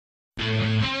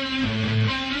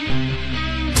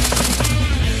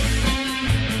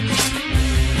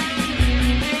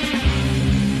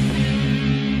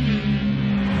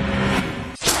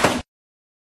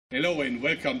Hello and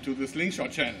welcome to the Slingshot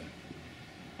channel.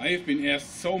 I have been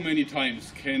asked so many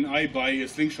times, can I buy a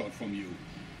slingshot from you?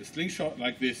 A slingshot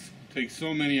like this takes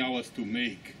so many hours to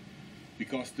make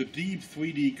because the deep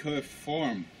 3D curved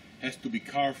form has to be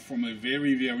carved from a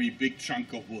very big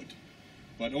chunk of wood.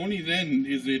 But only then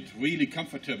is it really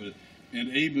comfortable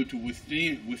and able to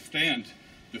withstand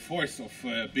the force of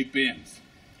big bands.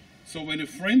 So when a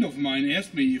friend of mine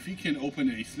asked me if he can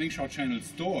open a Slingshot Channel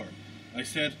store, I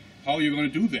said, how are you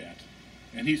going to do that?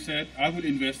 And he said, I would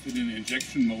invest in an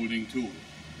injection molding tool.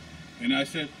 And I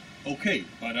said, okay,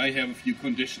 but I have a few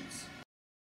conditions.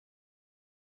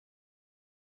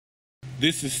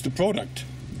 This is the product.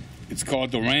 It's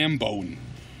called the Rambone.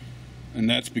 And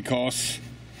that's because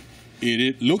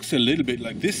it looks a little bit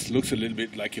like this, looks a little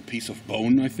bit like a piece of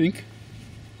bone, I think.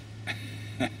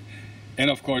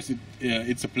 And of course,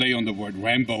 it's a play on the word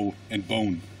Rambo and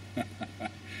bone.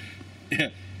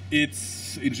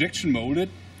 It's injection molded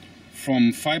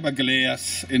from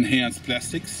fiberglass enhanced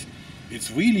plastics. It's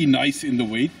really nice in the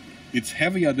weight. It's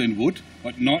heavier than wood,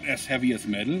 but not as heavy as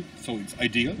metal, so it's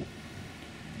ideal.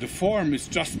 The form is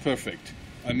just perfect.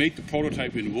 I made the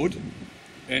prototype in wood,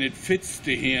 and it fits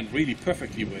the hand really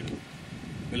perfectly well.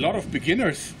 A lot of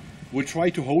beginners will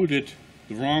try to hold it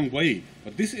the wrong way,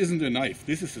 but this isn't a knife,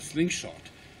 this is a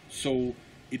slingshot. So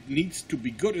it needs to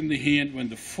be good in the hand when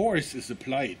the force is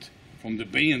applied from the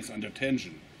bands under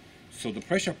tension. So the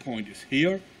pressure point is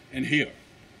here and here.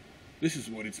 This is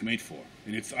what it's made for,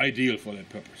 and it's ideal for that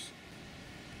purpose.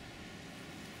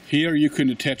 Here you can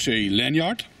attach a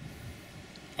lanyard,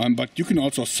 but you can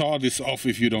also saw this off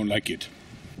if you don't like it.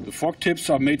 The fork tips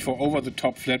are made for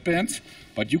over-the-top flat bands,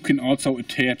 but you can also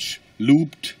attach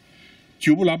looped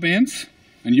tubular bands,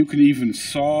 and you can even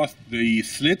saw the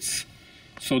slits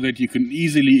so that you can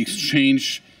easily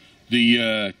exchange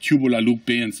the tubular loop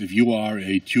bands if you are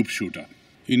a tube shooter.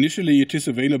 Initially it is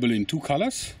available in two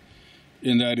colors,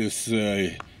 and that is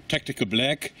tactical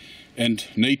black and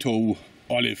NATO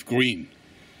olive green.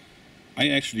 I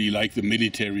actually like the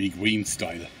military green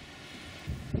style.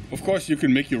 Of course you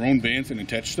can make your own bands and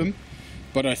attach them,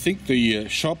 but I think the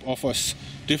shop offers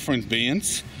different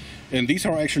bands, and these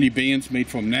are actually bands made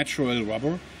from natural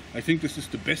rubber. I think this is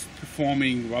the best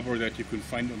performing rubber that you can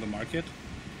find on the market.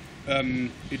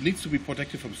 It needs to be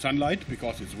protected from sunlight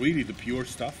because it's really the pure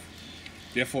stuff.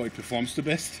 Therefore it performs the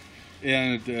best.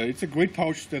 And it's a great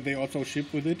pouch that they also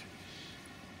ship with it.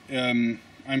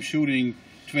 I'm shooting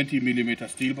 20mm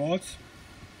steel balls.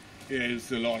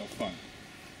 It's a lot of fun.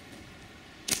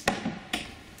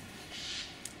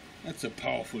 That's a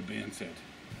powerful band set.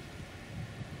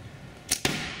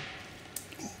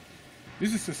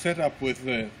 This is a setup with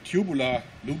tubular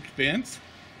looped bands,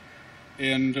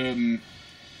 and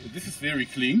this is very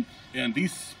clean, and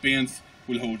these bands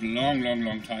will hold a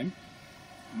long time.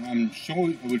 I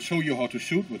will show you how to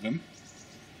shoot with them.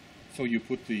 So you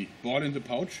put the ball in the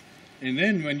pouch, and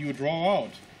then when you draw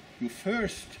out, you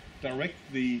first direct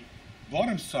the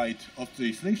bottom side of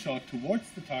the slingshot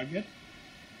towards the target,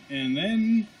 and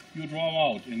then you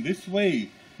draw out. In this way,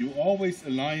 you always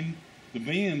align the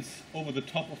bands over the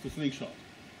top of the slingshot.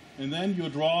 And then you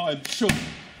draw and shoot.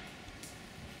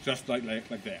 Just like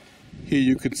that. Here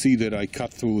you can see that I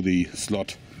cut through the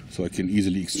slot so I can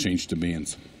easily exchange the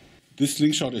bands. This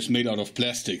slingshot is made out of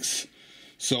plastics,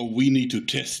 so we need to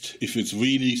test if it's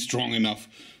really strong enough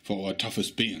for our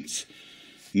toughest bands.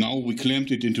 Now we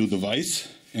clamped it into the vise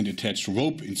and attached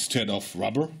rope instead of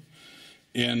rubber.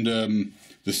 And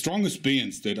the strongest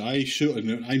bands that I'm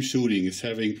shooting is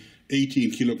having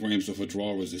 18 kilograms of a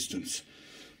draw resistance.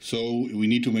 So we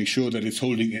need to make sure that it's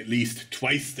holding at least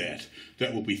twice that.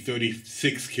 That will be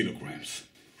 36 kilograms.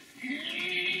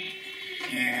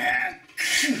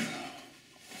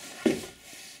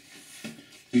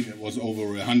 I think that was over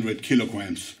 100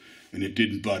 kilograms and it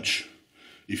didn't budge.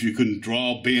 If you can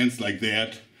draw bands like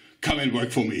that, come and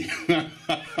work for me.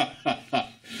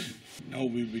 Now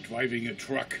we'll be driving a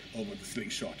truck over the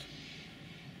slingshot,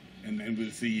 and then we'll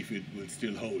see if it will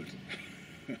still hold.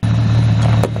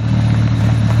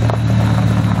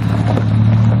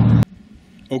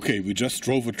 Okay, we just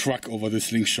drove a truck over the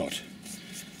slingshot.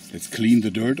 Let's clean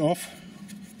the dirt off.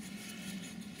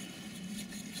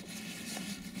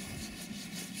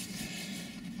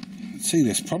 Let's see,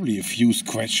 there's probably a few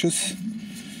scratches.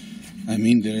 I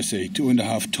mean, there's a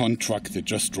 2.5 ton truck that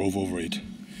just drove over it.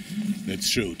 Let's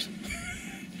shoot.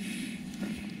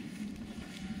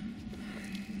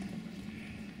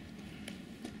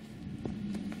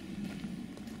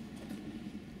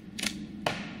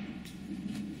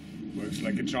 Works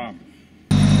like a charm.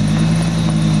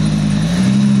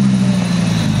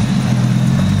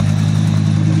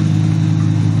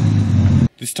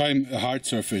 This time a hard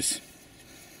surface.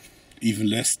 even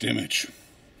less damage.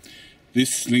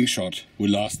 This slingshot will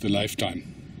last a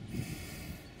lifetime.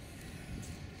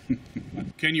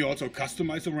 Can you also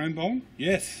customize a Rambone?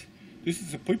 Yes, this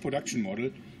is a pre-production model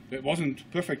that wasn't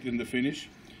perfect in the finish,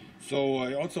 so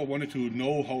I also wanted to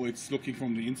know how it's looking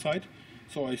from the inside.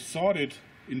 So I sawed it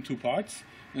in 2 parts,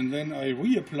 and then I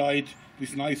reapplied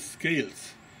these nice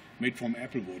scales made from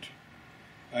apple wood.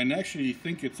 I actually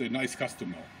think it's a nice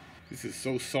custom now. This is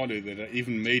so solid that I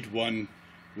even made one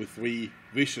with 3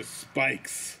 vicious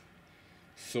spikes.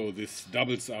 So this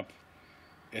doubles up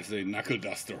as a knuckle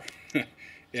duster.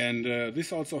 And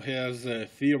this also has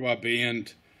Thera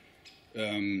band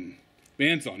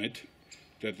bands on it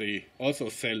that they also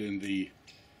sell in the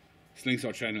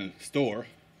Slingshot Channel Store.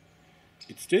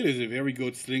 It still is a very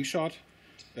good slingshot.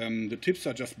 The tips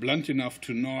are just blunt enough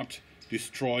to not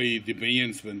destroy the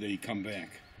bands when they come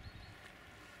back.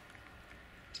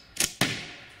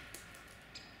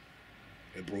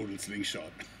 A brutal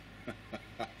slingshot.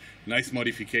 Nice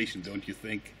modification, don't you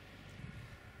think?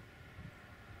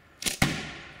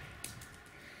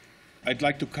 I'd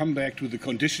like to come back to the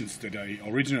conditions that I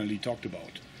originally talked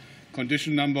about.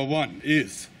 Condition number 1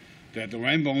 is that the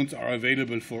Rambones are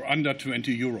available for under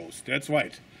 20 euros. That's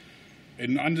right.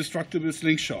 An indestructible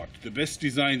slingshot, the best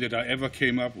design that I ever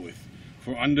came up with,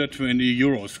 for under 20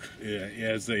 euros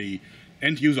as a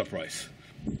end user price.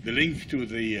 The link to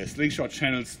the Slingshot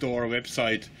Channel Store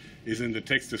website is in the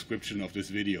text description of this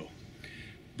video.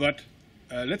 But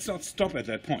let's not stop at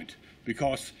that point,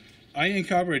 because I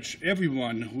encourage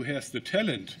everyone who has the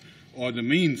talent or the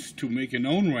means to make an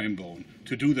own Rambone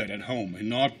to do that at home and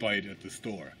not buy it at the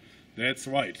store. That's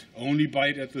right, only buy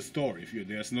it at the store if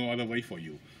there's no other way for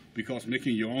you, because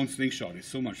making your own slingshot is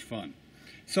so much fun.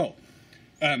 So,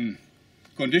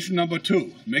 condition number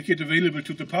 2, make it available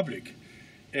to the public.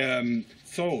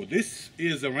 So this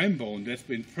is a Rambone that's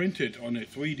been printed on a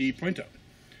 3D printer.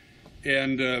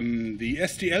 And the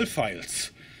STL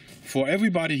files for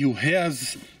everybody who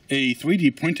has a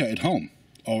 3D printer at home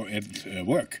or at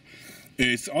work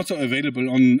is also available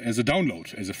as a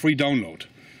download, as a free download.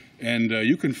 And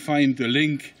you can find the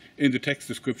link in the text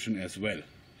description as well.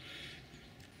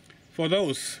 For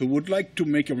those who would like to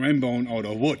make a Rambone out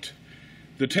of wood,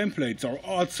 the templates are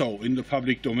also in the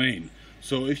public domain.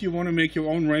 So if you want to make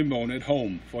your own Rambone at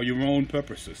home for your own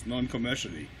purposes,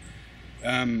 non-commercially,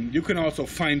 you can also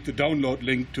find the download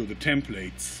link to the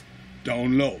templates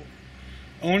down low.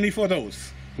 Only for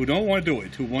those who don't want to do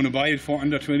it, who want to buy it for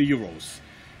under 20 euros,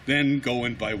 then go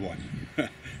and buy one.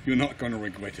 You're not going to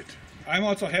regret it. I'm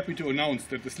also happy to announce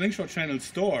that the Slingshot Channel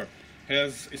Store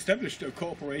has established a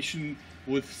cooperation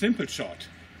with Simple Shot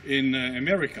in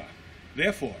America.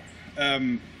 Therefore,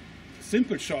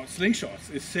 Simple Shot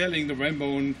Slingshots is selling the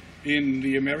Rambone in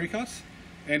the Americas,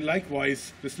 and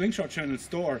likewise the Slingshot Channel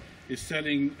Store is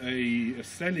selling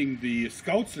the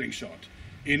Scout Slingshot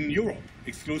in Europe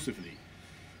exclusively.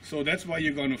 So that's why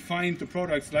you're going to find the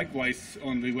products likewise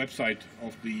on the website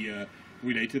of the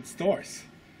related stores.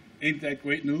 Ain't that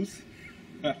great news?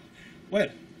 Well,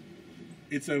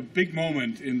 it's a big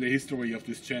moment in the history of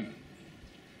this channel.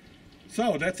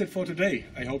 So that's it for today.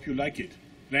 I hope you like it.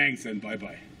 Thanks and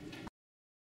bye-bye.